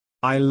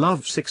I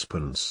love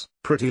sixpence,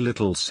 pretty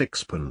little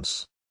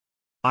sixpence.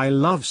 I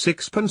love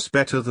sixpence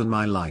better than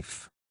my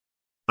life.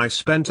 I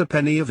spent a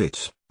penny of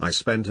it, I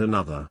spent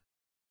another,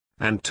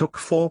 and took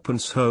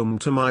fourpence home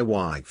to my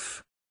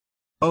wife.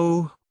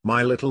 Oh,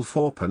 my little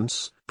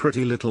fourpence,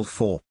 pretty little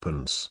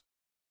fourpence.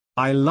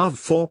 I love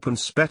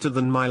fourpence better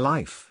than my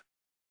life.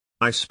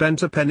 I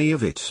spent a penny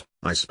of it,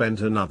 I spent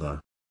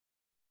another,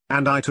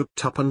 and I took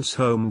twopence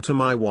home to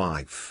my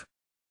wife.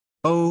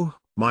 Oh,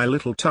 my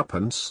little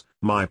twopence,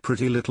 my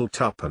pretty little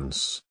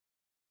twopence.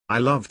 I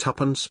love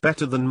twopence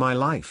better than my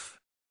life.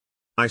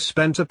 I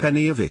spent a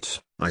penny of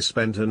it, I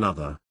spent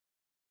another,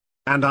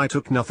 and I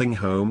took nothing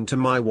home to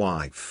my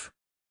wife.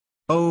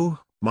 Oh,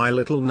 my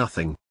little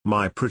nothing,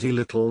 my pretty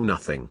little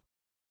nothing.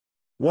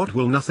 What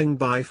will nothing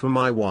buy for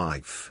my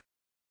wife?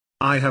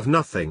 I have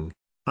nothing,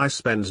 I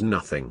spend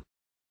nothing.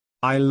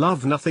 I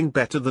love nothing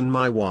better than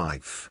my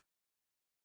wife.